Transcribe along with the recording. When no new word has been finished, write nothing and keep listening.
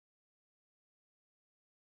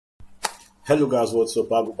Hello guys, what's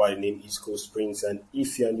up? I go by the name Iceprince, and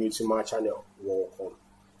if you're new to my channel, welcome.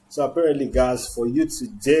 So apparently guys, for you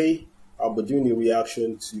today, I'll be doing a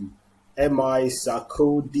reaction to MI,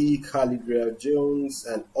 Sarkodie, Khaligraph Jones,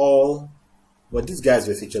 and all. But these guys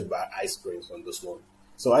were featured by Iceprince on this one.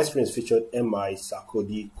 So Iceprince featured MI,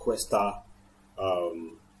 Sarkodie, Kwesta,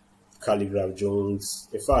 Khaligraph Jones.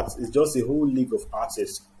 In fact, it's just a whole league of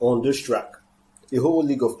artists on this track. A whole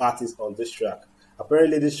league of artists on this track.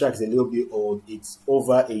 Apparently this track is a little bit old. It's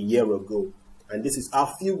over a year ago. And this is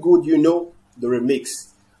I Feel Good, You Know, the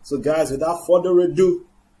remix. So guys, without further ado,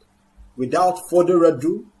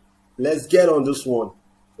 let's get on this one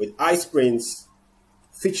with Iceprince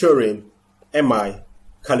featuring MI,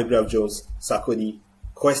 Khaligraph Jones, Sarkodie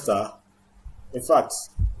Kwesta. In fact,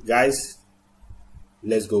 guys,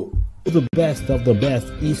 let's go. The best of the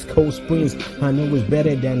best, East Coast Prince. I know it's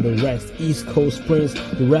better than the rest. East Coast Prince,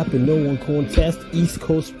 the rapper no one contest. East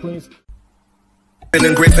Coast Prince.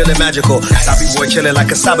 Feeling great, feeling magical. Happy boy chilling like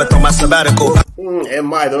a Sabbath on my sabbatical.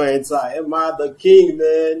 MI don't enter. MI the king,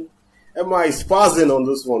 man. MI is spazzing on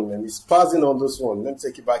this one, man. He's spazzing on this one. Let's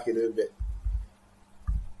take it back a little bit.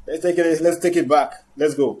 Let's take it back.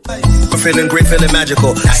 Let's go. Feeling great, feeling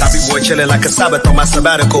magical. Happy boy chilling like a Sabbath on my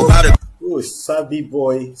sabbatical. Oh, savvy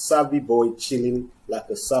boy chilling like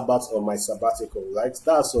a Sabbath on my sabbatical. Like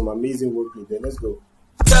that's some amazing wordplay there. Let's go.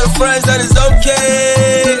 Tell friends that it's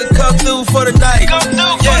okay to come through for the night.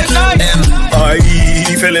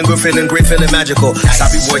 M.I.E. Feeling good, feeling great, feeling magical.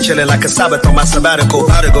 Happy boy chilling like a Sabbath on my sabbatical.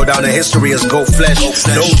 About to go down in history as gold flesh.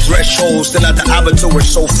 No threshold, still at the abattoir,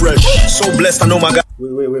 so fresh. So blessed, I know my God.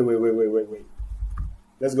 Wait.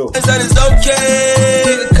 Let's go. That it's okay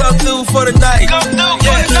to come through for the night.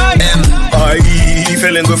 M.I.E.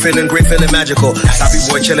 Feeling good, feeling great, feeling magical. Happy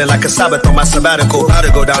boy chilling like a Sabbath on my sabbatical. About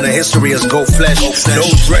to go down in history as gold flesh. No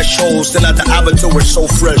threshold, still at the abattoir, so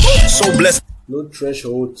fresh. So blessed. No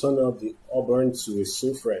threshold, turn up the auburn to a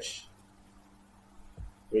so fresh.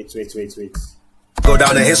 Wait. Go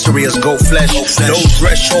down in history as gold flesh. No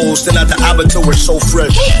threshold, still at the abattoir, so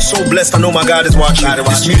fresh. So blessed, I know my God is watching.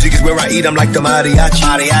 This music is where I eat, I'm like the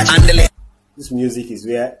mariachi. This music is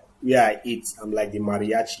where I eat, I'm like the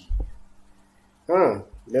mariachi.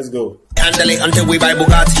 Let's go. Until we buy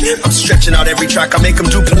Bugatti. I'm stretching out every track, I make them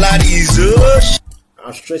do Pilates.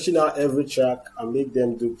 I'm stretching out every track, I make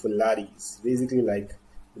them do Pilates. Basically, like,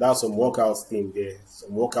 that's some workout scheme there.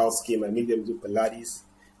 Some workout scheme, I make them do Pilates.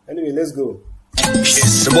 Anyway, let's go.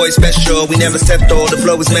 The boy special, we never settle. The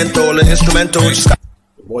flow is mental and instrumental. The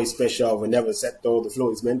boy special, we never settle. The flow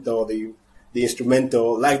is mental. The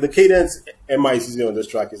instrumental, like the cadence MI is using on this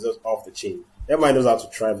track is just off the chain. MI knows how to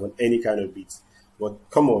thrive on any kind of beat. But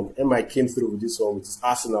come on, MI came through with this one with his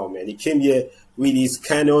arsenal, man. He came here with his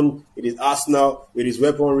cannon, with his arsenal, with his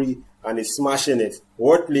weaponry, and he's smashing it.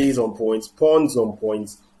 Wordplay is on point, puns on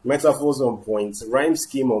point, metaphors on point, rhyme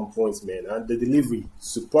scheme on point, man. And the delivery,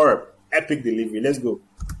 superb. Epic delivery. Let's go.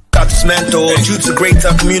 Mental, Jude's a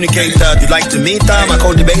greater communicator. You'd like to meet them, I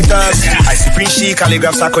call debaters. Iceprince,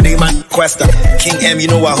 Khaligraph, Sarkodie Kwesta. King M, you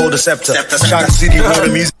know I hold the scepter. City, the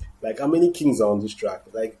music. Like, how many kings are on this track?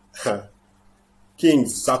 Like,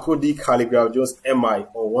 Kings, Sarkodie, Khaligraph, just MI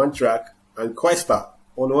on one track, and Kwesta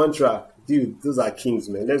on one track. Dude, those are kings,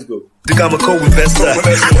 man. Let's go. I'm a co-investor.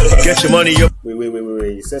 Get your money up.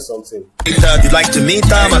 Wait. He said something. You'd like to meet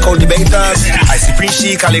them, I call debaters.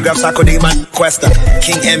 Iceprince, Khaligraph, Sarkodie Kwesta.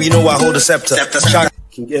 King M, you know I hold the scepter.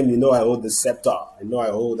 King M, you know I hold the scepter. I know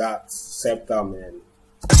I hold that scepter, man.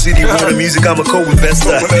 City, the music, I'm a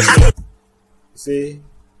co-investor. See,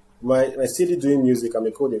 my city doing music, I'm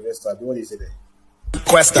a co-investor. What is it there?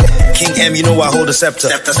 Kwesta, King M, you know I hold the scepter.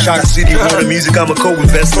 City, the music, I'm a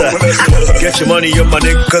co-investor. Get your money up, my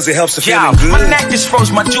nigga, cause it helps the feeling good. My neck is froze,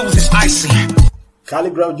 my jewels is icy.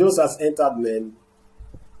 Khaligraph Jones has entered, man.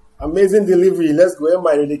 Amazing delivery. Let's go.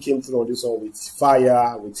 MI really came through on this one with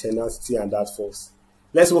fire, with tenacity, and that force.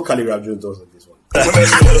 Let's see what Khaligraph Jones does on this one.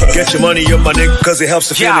 Get your money up, my nigga, cause it helps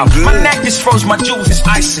the feeling good. My neck is froze, my jewels is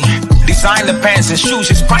icy. Designer pants and shoes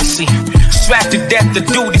is pricey. Strapped to death, the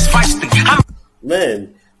dude is feisty.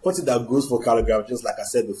 Man, what it that goes for Khaligraph Jones, like I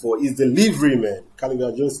said before, is delivery, man.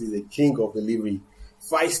 Khaligraph Jones is a king of delivery.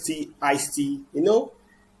 Feisty, icedy, you know?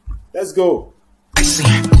 Let's go.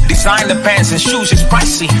 Designer pants and shoes is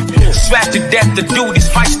pricey. Strapped to death, the dude is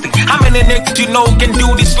feisty. How many niggas you know can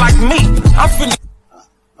do this like me?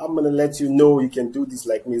 I'm gonna let you know you can do this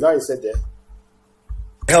like me. Is that what you said there?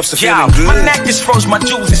 Helps the feeling good. My neck is froze, my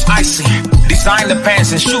jewels is icy. Designer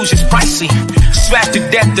pants and shoes is pricey. Strapped to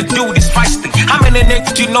death, the dude is feisty. How many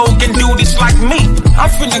niggas you know can do this like me? I'm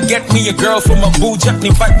finna get me a girl from Abuja.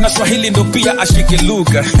 In fact, na Swahili no pia ashike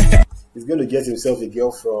luga. He's gonna get himself a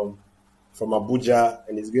girl from from Abuja,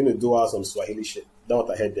 and he's going to do out some Swahili shit. That's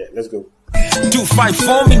what I heard there. Let's go.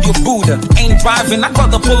 254 in your Buddha. Ain't driving, I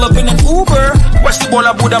got to pull up in an Uber. West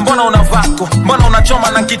Bola Buddha, mbona una vako. Mbona una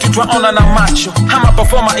choma na kitu twaona na macho. I'm a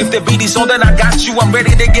performer, if the beat is on, then I got you. I'm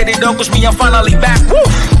ready to get it done, cause me, I'm finally back. Woo!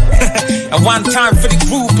 And one time for the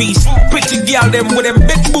groupies. Pretty girl, them with them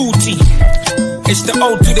big booty. It's the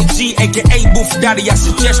O to the G, aka Boof Daddy. I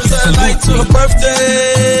suggest you salute to her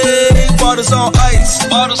birthday. Bottles on ice.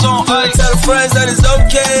 Bottles on ice. Tell friends that it's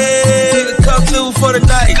okay to come through for the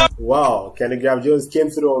night. Wow, Khaligraph Jones came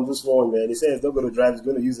through on this one, man. He said he's not going to drive, he's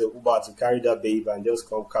going to use an Uber to carry that babe and just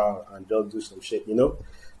come car and just do some shit, you know?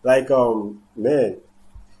 Like, man,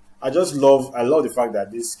 I love the fact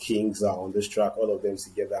that these kings are on this track, all of them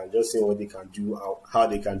together, and just seeing what they can do, how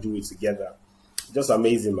they can do it together. Just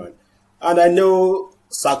amazing, man. And I know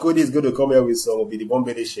Sarkodie is going to come here with some of the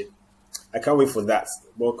Bombay shit. I can't wait for that.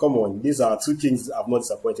 But come on, these are two kings that have not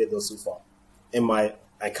disappointed us so far. MI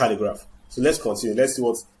and Khaligraph. So let's continue. Let's see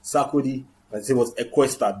what Sarkodie and see what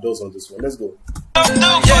Kwesta does on this one. Let's go. I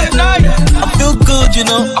feel good, you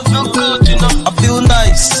know. I feel good, you know. I feel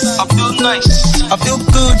nice. I feel nice. I feel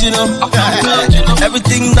good, you know. I feel good, you know.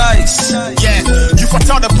 Everything nice. Yeah, you can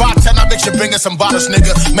tell the bartender makes you bring us some bottles,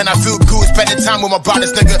 nigga. Man, I feel good spending time with my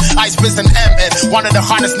brothers, nigga. Iceprince and MN, one of the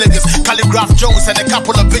hardest niggas. Khaligraph Jones and a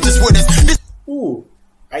couple of bitches with us. Ooh,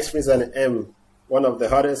 Iceprince and M, one of the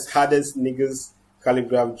hardest niggas.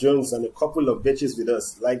 Khaligraph Jones and a couple of bitches with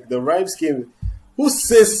us. Like the rhyme scheme, who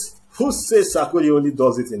says Sarkodie only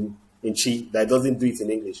does it in Chi, that doesn't do it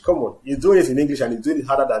in English? Come on, he's doing it in English and he's doing it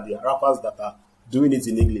harder than the rappers that are doing it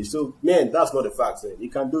in English. So man, that's not a fact. Man. He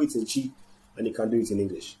can do it in Chi and he can do it in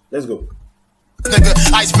English. Let's go. Nigga,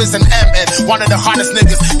 Iceprince and MN, one of the hardest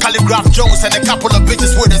niggas. Khaligraph Jones and a couple of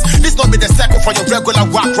bitches with us. This not be the circle for your regular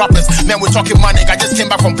rap rappers. Man, we're talking money. I just came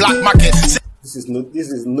back from black market. This not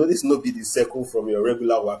be the circle from your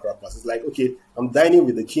regular work rappers. It's like, okay, I'm dining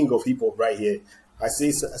with the king of hip hop right here. I say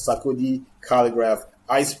Sarkodie, Khaligraph,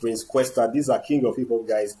 Iceprince, Kwesta. These are king of hip hop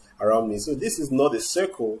guys around me. So this is not a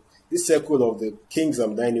circle. This circle of the kings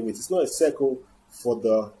I'm dining with. It's not a circle for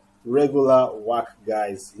the regular whack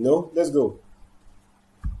guys. You know? Let's go.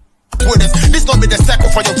 This don't be the circle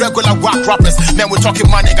for your regular rap rappers. Man, we're talking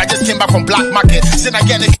money. I just came back from black market. Sin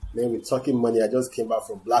again. Man, we're talking money. I just came back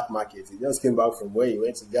from black market. He just came back from where he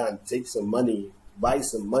went to go and take some money, buy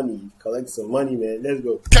some money, collect some money, man. Let's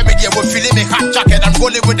go. Came in here with feeling me hot jacket. I'm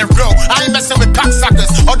rolling with the real. I ain't messing with cocksuckers.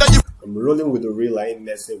 I'm rolling with the real. I ain't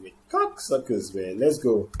messing with cocksuckers, man. Let's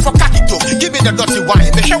go. For Kakito, give me the dirty wine.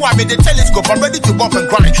 Make sure I made the telescope. I'm ready to bump and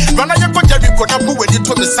grind. Run on your Jericho, now boo when you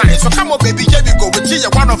told me science. So come on, baby, here we go. With you,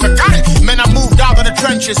 one of a kind. Man, I moved out of the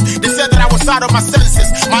trenches. They said that I was out of my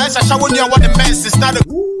senses. My ass, I showed you what the menses. Now the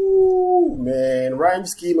man, rhyme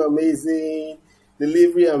scheme amazing,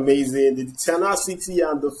 delivery amazing, the tenacity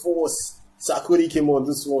and the force. Sarkodie came on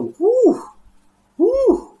this one. Woo,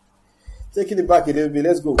 woo. Taking it back a little bit.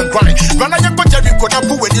 Let's go. Grind. Run on your Jericho, now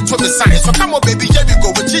boo when you told me science. So come on, baby, here we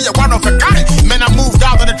go. With you, one of a kind. Man, I moved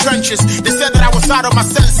out of the trenches. They said that I was out of my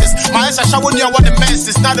senses. My ass, I showed you what the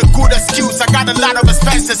menses. Not a good excuse. I got a lot of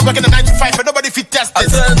expenses. Working a 9 to 5, but nobody fit test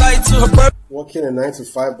this. Working a 9 to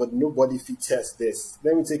 5, but nobody fit test this.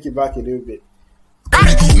 Let me take it back a little bit.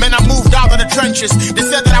 Man, I moved out of the trenches. They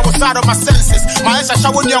said that I was out of my senses. My ass, I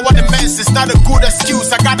showed you what the menses. Not a good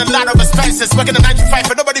excuse. I got a lot of expenses. Working a 9 to 5,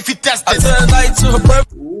 but nobody fit test this.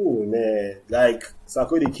 Ooh, man. Like,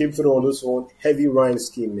 Sarkodie came through on this one. Heavy rhyme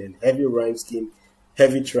scheme, man. Heavy rhyme scheme.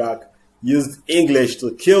 Heavy track. Used English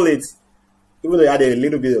to kill it. Even though he had a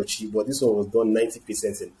little bit of Chi, but this one was done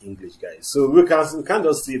 90% in English, guys. So we can't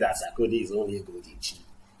just say that Sarkodie is only good in Chi.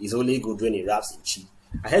 He's only good when he raps in Chi.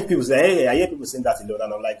 I heard people say, hey, I hear people saying that a lot,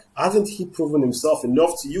 and I'm like, hasn't he proven himself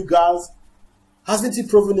enough to you guys? Hasn't he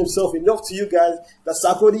proven himself enough to you guys that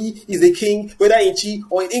Sarkodie is the king, whether in Chi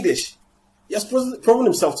or in English? He has proven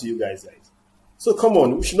himself to you guys. So come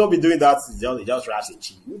on, we should not be doing that. He just raps in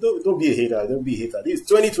Chi. Don't be a hater. Don't be a hater. This is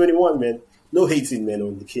 2021, man. No hating, man,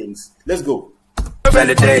 on the kings. Let's go.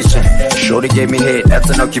 Validation. Shorty gave me head. That's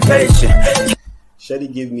an occupation. Shorty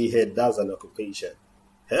gave me head. That's an occupation.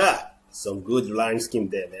 Yeah. Some good line scheme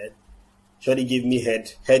there, man. Shorty gave me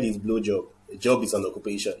head. Head is blowjob. A job is an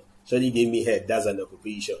occupation. Shorty gave me head. That's an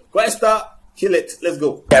occupation. Kwesta, Kill it. Let's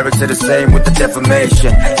go. Character the same with the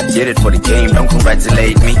defamation. I did it for the game, don't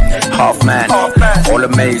congratulate me. Half man, all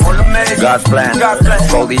amazing. God's plan,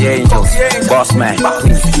 for the angels. Boss man,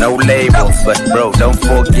 no labels. But bro, don't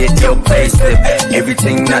forget your payslip.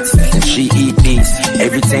 Everything nuts, and she eat these.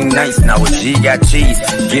 Everything nice, now a G got cheese.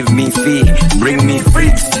 Give me fee, bring me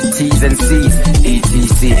freaks. T's and C's,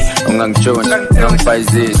 ETC. Ungang Jones, ungang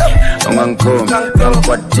Paises. Ungang Kom, ungang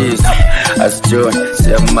Kwatis. As Jones,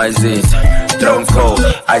 say my Z's. Throne Cold,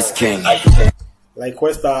 Ice King. Like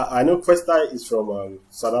Kwesta, I know Kwesta is from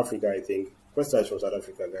South Africa, I think. Kwesta is from South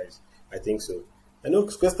Africa, guys. I think so. I know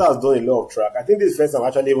Kwesta has done a lot of track. I think this is the first time I'm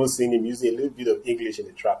actually even seeing him using a little bit of English in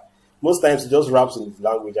the track. Most times he just raps in his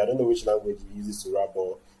language. I don't know which language he uses to rap,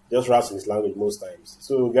 but he just raps in his language most times.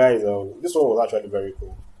 So, guys, this one was actually very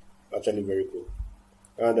cool. Actually very cool.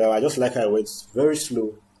 And I just like how it went very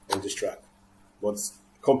slow on this track. But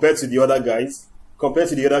compared to the other guys,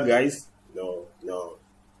 no.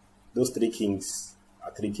 Those three kings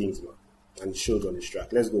are three kings, man. And it shows on this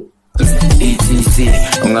track. Let's go. ETC,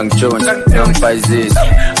 Ungang Jones, Ungang Paises,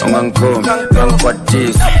 Ungang Kom, Ungang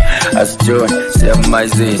Kwatis. As Jones, say my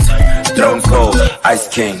Z's. Throne Cold, Ice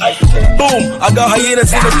King. Boom, I got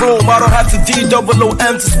hyenas in the room. I don't have to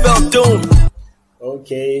D-O-O-M to spell doom.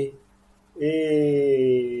 Okay.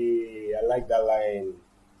 Hey, I like that line.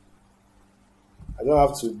 I don't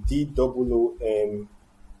have to D-O-O-M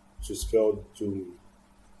to spell doom.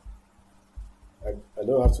 I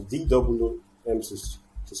don't have to D-O-O-M to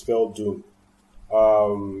spell doom.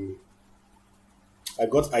 I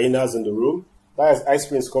got hyenas in the room. That is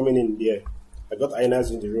Iceprince coming in there. I got hyenas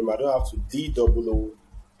in the room. I don't have to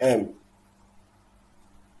D-O-O-M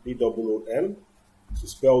to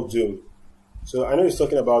spell doom. So I know he's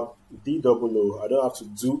talking about D-O-O. I don't have to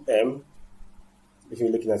do M. If you're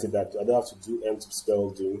looking at it that I don't have to do M to spell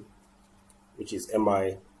doom, which is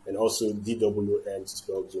M-I, and also D-O-O-M to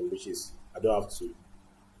spell doom, which is I don't have to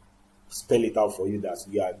spell it out for you that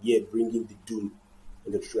we are here bringing the doom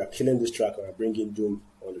on the track, killing this track, and bringing doom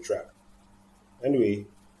on the track. Anyway,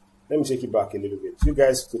 let me take it back a little bit. You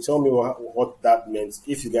guys could tell me what that meant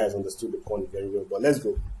if you guys understood the point very well. But let's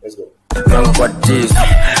go.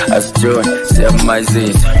 As Jones, say my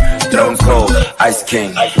Z's. Throne Cold, Ice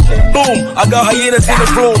King. Boom, I got hyenas in the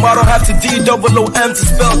room. I don't have to D-O-O-M to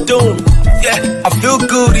spell doom. Yeah, I feel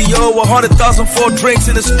good, yo. 100,000 for drinks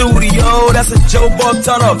in the studio. That's a Joe Bob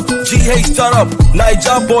turn up. G-H turn up.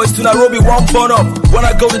 Niger boys to Nairobi, one burn up. When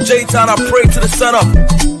I go to J-Town, I pray to the sun up.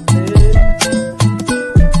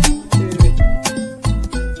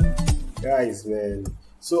 Guys, man.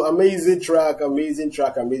 So amazing track, amazing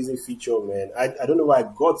feature, man. I don't know why I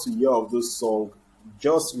got to hear of this song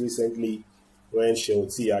just recently when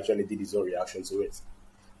Shelty actually did his own reaction to it.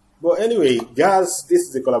 But anyway, guys, this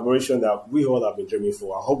is a collaboration that we all have been dreaming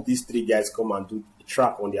for. I hope these three guys come and do a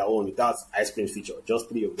track on their own without Iceprince feature. Just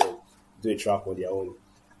three of them do a track on their own.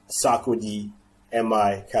 Sarkodie,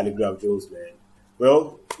 M.I., Khaligraph Jones, man.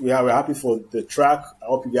 Well, we're happy for the track. I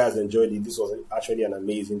hope you guys enjoyed it. This was actually an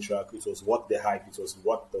amazing track. It was worth the hype. It was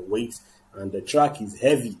worth the wait. And the track is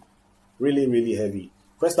heavy. Really, really heavy.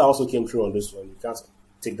 Kwesta also came through on this one. You can't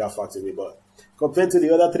take that fact away. But compared to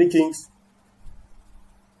the other three kings,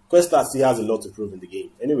 Kwesta still has a lot to prove in the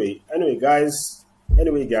game. Anyway, guys,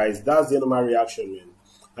 that's the end of my reaction, man.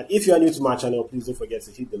 And if you are new to my channel, please don't forget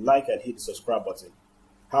to hit the like and hit the subscribe button.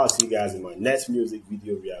 I'll see you guys in my next music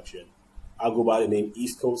video reaction. I'll go by the name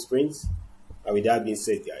East Coast Prince. And with that being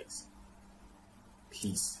said, guys,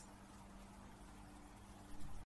 peace.